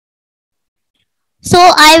So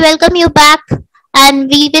I welcome you back, and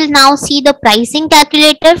we will now see the pricing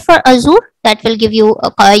calculator for Azure that will give you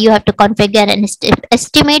you have to configure and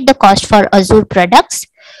estimate the cost for Azure products.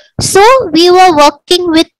 So we were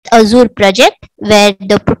working with Azure project where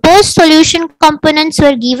the proposed solution components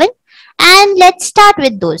were given, and let's start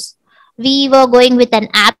with those. We were going with an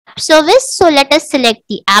app service, so let us select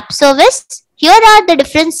the app service. Here are the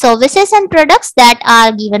different services and products that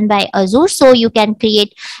are given by Azure, so you can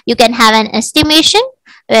have an estimation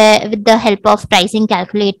with the help of pricing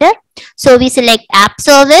calculator. So we select app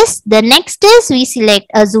service. The next is we select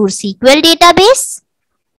Azure SQL Database.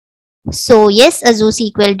 So yes, Azure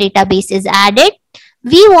SQL Database is added.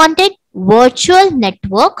 We wanted virtual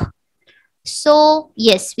network. So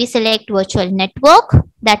yes, we select virtual network,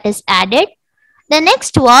 that is added. The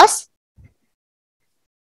next was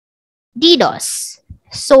DDoS.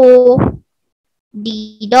 So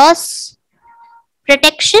DDoS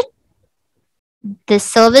protection, this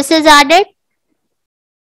service is added.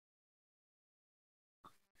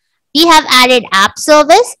 We have added app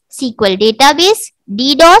service, SQL database,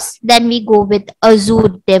 DDoS. Then we go with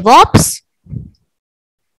Azure DevOps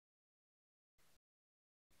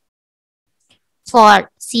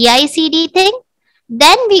for CI/CD thing.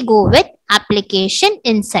 Then we go with application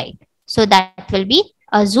insight. So that will be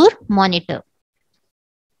Azure Monitor.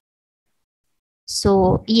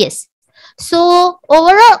 So yes. So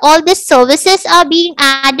overall, all these services are being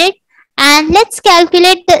added, and let's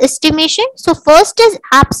calculate the estimation. So first is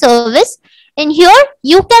app service. In here,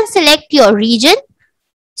 you can select your region.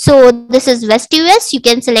 So this is West US. You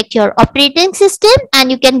can select your operating system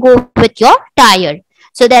and you can go with your tier.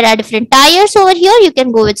 So there are different tiers over here. You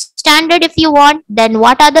can go with standard if you want. Then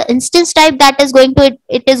what are the instance type that is going to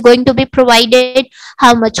it is going to be provided?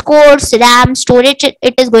 How much cores, RAM, storage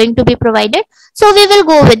it is going to be provided. So we will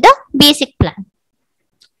go with the basic plan.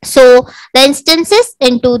 So the instances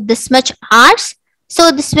into this much hours. So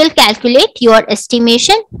this will calculate your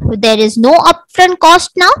estimation. There is no upfront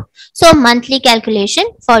cost now. So monthly calculation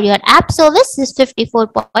for your app service is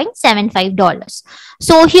 $54.75.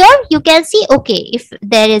 So here you can see, okay, if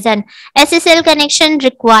there is an SSL connection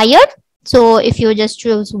required. So if you just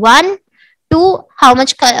choose 1, 2, how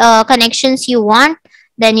much connections you want,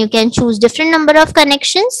 then you can choose different number of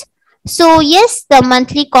connections. So yes, the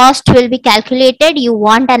monthly cost will be calculated. You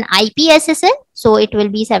want an IP SSL, so it will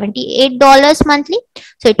be $78 monthly.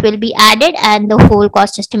 So it will be added and the whole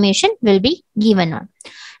cost estimation will be given on.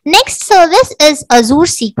 Next service is Azure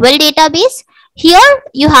SQL Database. Here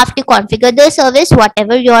you have to configure the service,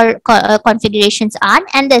 whatever your configurations are,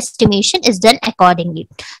 and the estimation is done accordingly.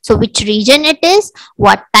 So which region it is,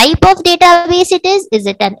 what type of database it is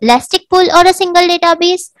it an elastic pool or a single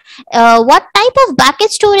database, what type of bucket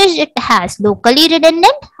storage it has, locally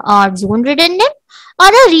redundant or zone redundant, or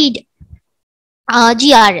a read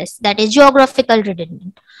GRS, that is geographical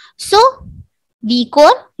redundant. So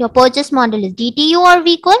vCore, your purchase model is DTU or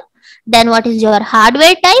vCore. Then what is your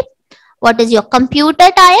hardware type? What is your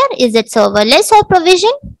computer tier? Is it serverless or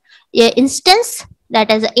provision? Your instance,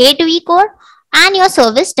 that is 8 vCore, and your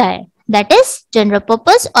service tier, that is general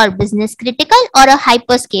purpose or business critical or a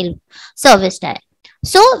hyperscale service tier.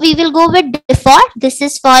 So we will go with default. This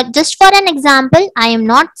is for just for an example. I am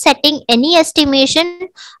not setting any estimation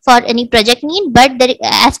for any project need, but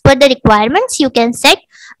as per the requirements, you can set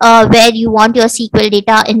where you want your SQL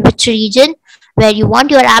data, in which region, where you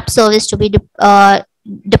want your app service to be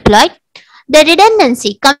deployed. The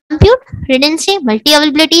redundancy, compute, redundancy,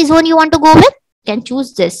 multi-availability zone you want to go with, you can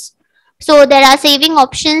choose this. So there are saving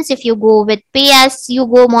options if you go with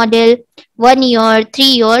pay-as-you-go model, 1 year, 3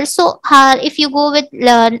 years. So if you go with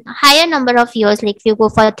higher number of years, like if you go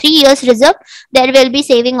for 3 years reserve, there will be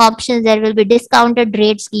saving options. There will be discounted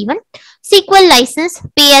rates given. SQL license,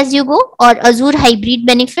 pay-as-you-go, or Azure hybrid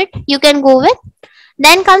benefit you can go with.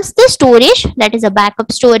 Then comes the storage, that is a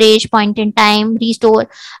backup storage, point in time, restore,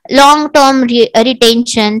 long-term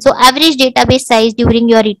retention. So average database size during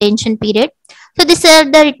your retention period. So these are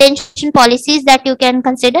the retention policies that you can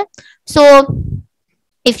consider. So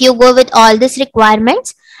if you go with all these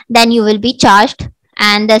requirements, then you will be charged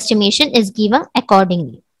and the estimation is given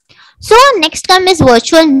accordingly. So next come is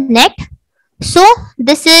virtual net. So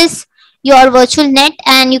this is your virtual net,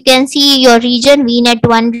 and you can see your region, VNet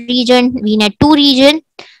 1 region, VNet 2 region,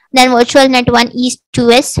 then virtual net 1 East to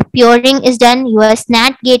West, peering is done, US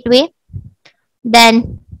NAT gateway,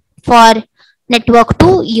 then for network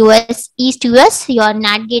 2 US East US, your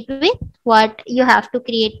NAT gateway, what you have to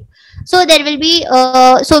create. So there will be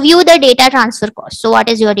so view the data transfer cost. So what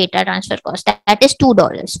is your data transfer cost? That is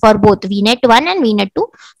 $2 for both VNet 1 and VNet 2.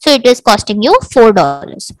 So it is costing you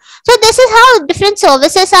 $4. So this is how different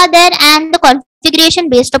services are there, and the configuration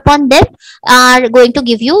based upon them are going to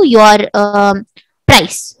give you your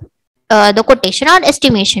price. The quotation or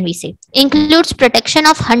estimation we say includes protection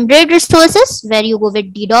of 100 resources, where you go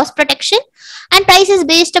with DDoS protection, and price is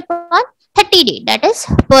based upon 30 day, that is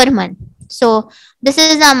per month. So this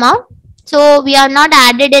is the amount. So we are not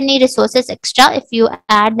added any resources extra. If you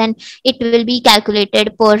add, then it will be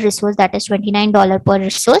calculated per resource, that is $29 per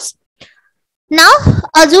resource. Now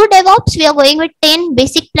Azure DevOps, we are going with 10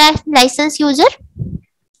 basic plan license user.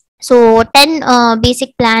 So 10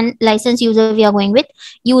 basic plan license user we are going with.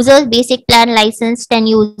 Users basic plan license 10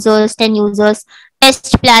 users, 10 users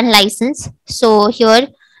test plan license. So here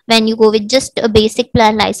when you go with just a basic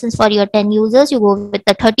plan license for your 10 users, you go with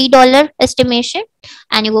the $30 estimation,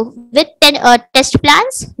 and you go with 10 test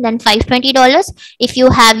plans, then $520. If you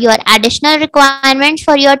have your additional requirements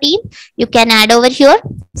for your team, you can add over here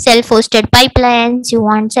self-hosted pipelines. You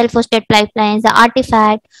want self-hosted pipelines, the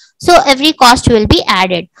artifact. So every cost will be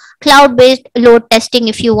added. Cloud-based load testing,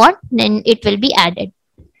 if you want, then it will be added.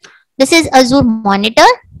 This is Azure Monitor.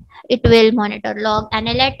 It will monitor log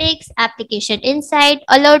analytics, application insight,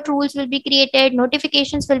 alert rules will be created,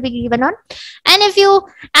 notifications will be given on. And if you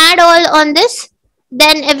add all on this,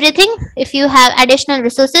 then everything, if you have additional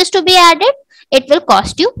resources to be added, it will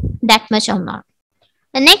cost you that much amount.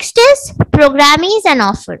 The next is programming and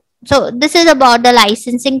offer. So this is about the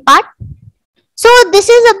licensing part. So this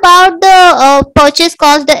is about the purchase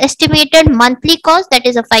cost, the estimated monthly cost, that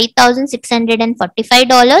is a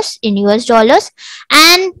 $5,645 in US dollars.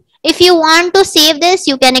 And if you want to save this,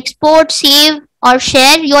 you can export, save, or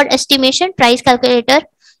share your estimation price calculator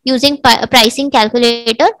using pricing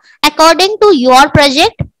calculator according to your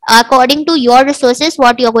project, according to your resources,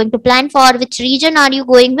 what you're going to plan for, which region are you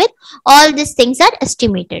going with. All these things are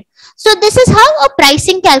estimated. So this is how a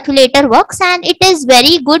pricing calculator works, and it is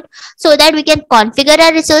very good so that we can configure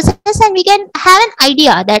our resources and we can have an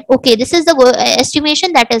idea that, okay, this is the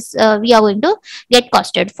estimation that is we are going to get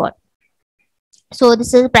costed for. So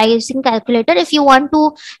this is a pricing calculator. If you want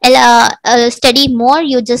to study more,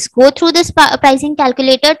 you just go through this pricing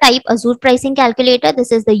calculator, type Azure pricing calculator.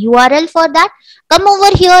 This is the URL for that. Come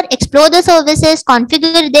over here, explore the services,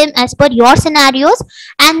 configure them as per your scenarios,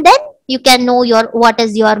 and then you can know what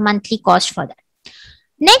is your monthly cost for that.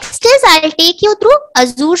 Next is I'll take you through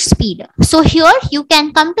Azure Speed. So here you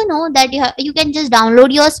can come to know that you can just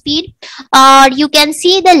download your Speed, or you can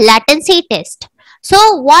see the latency test.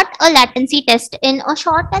 So what a latency test, in a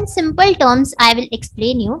short and simple terms, I will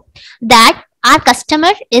explain you that our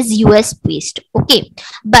customer is US based. Okay.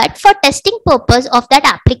 But for testing purpose of that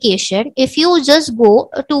application, if you just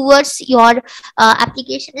go towards your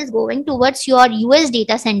application is going towards your US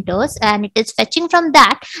data centers and it is fetching from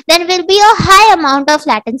that, then will be a high amount of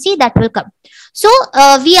latency that will come. So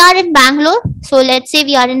we are in Bangalore. So let's say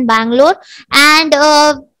we are in Bangalore, and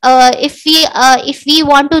if we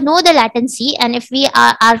want to know the latency, and if we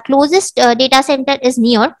are, our closest data center is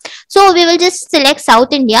near, so we will just select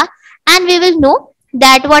South India, and we will know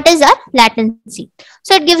that what is our latency.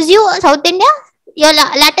 So it gives you South India, your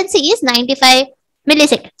latency is 95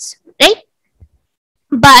 milliseconds, right?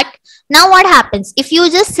 But now what happens if you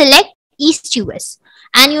just select East US,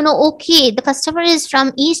 and you know, okay, the customer is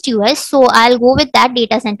from East US, so I'll go with that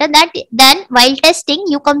data center. That then while testing,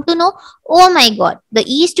 you come to know, oh my God, the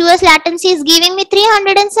East US latency is giving me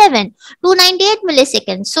 307, 298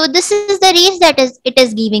 milliseconds. So this is the range that it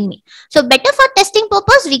is giving me. So better for testing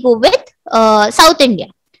purpose, we go with South India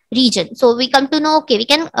region. So we come to know, okay, we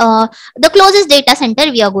can the closest data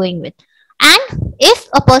center we are going with. And if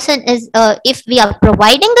a person is, if we are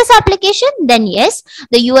providing this application, then yes,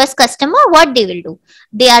 the US customer, what they will do?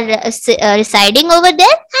 They are residing over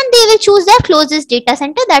there, and they will choose their closest data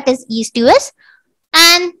center, that is East US.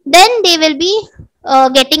 And then they will be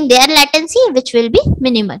getting their latency, which will be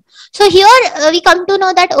minimal. So here we come to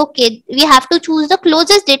know that, okay, we have to choose the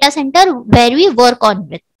closest data center where we work on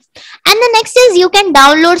with. And the next is you can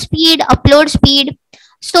download speed, upload speed.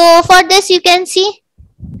 So for this, you can see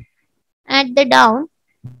at the down,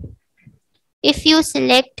 if you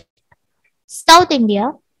select South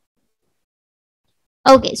India,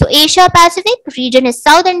 okay, so Asia Pacific region is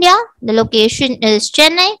South India, the location is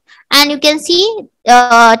Chennai, and you can see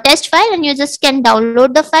test file, and you just can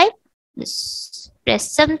download the file. Just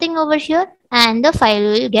press something over here and the file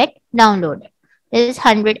will get downloaded. This is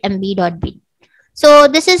 100 MB.b. So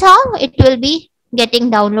this is how it will be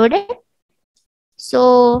getting downloaded.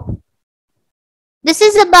 So This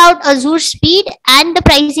is about Azure Speed and the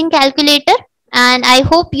pricing calculator. And I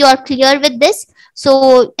hope you are clear with this.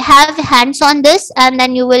 So have hands on this, and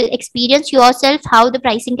then you will experience yourself how the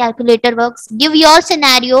pricing calculator works. Give your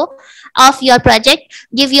scenario of your project,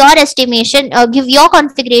 give your estimation, give your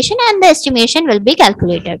configuration, and the estimation will be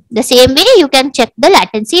calculated. The same way you can check the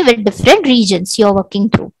latency with different regions you're working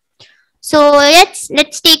through. So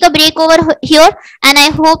let's take a break over here, and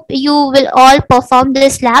I hope you will all perform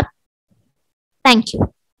this lab. Thank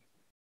you.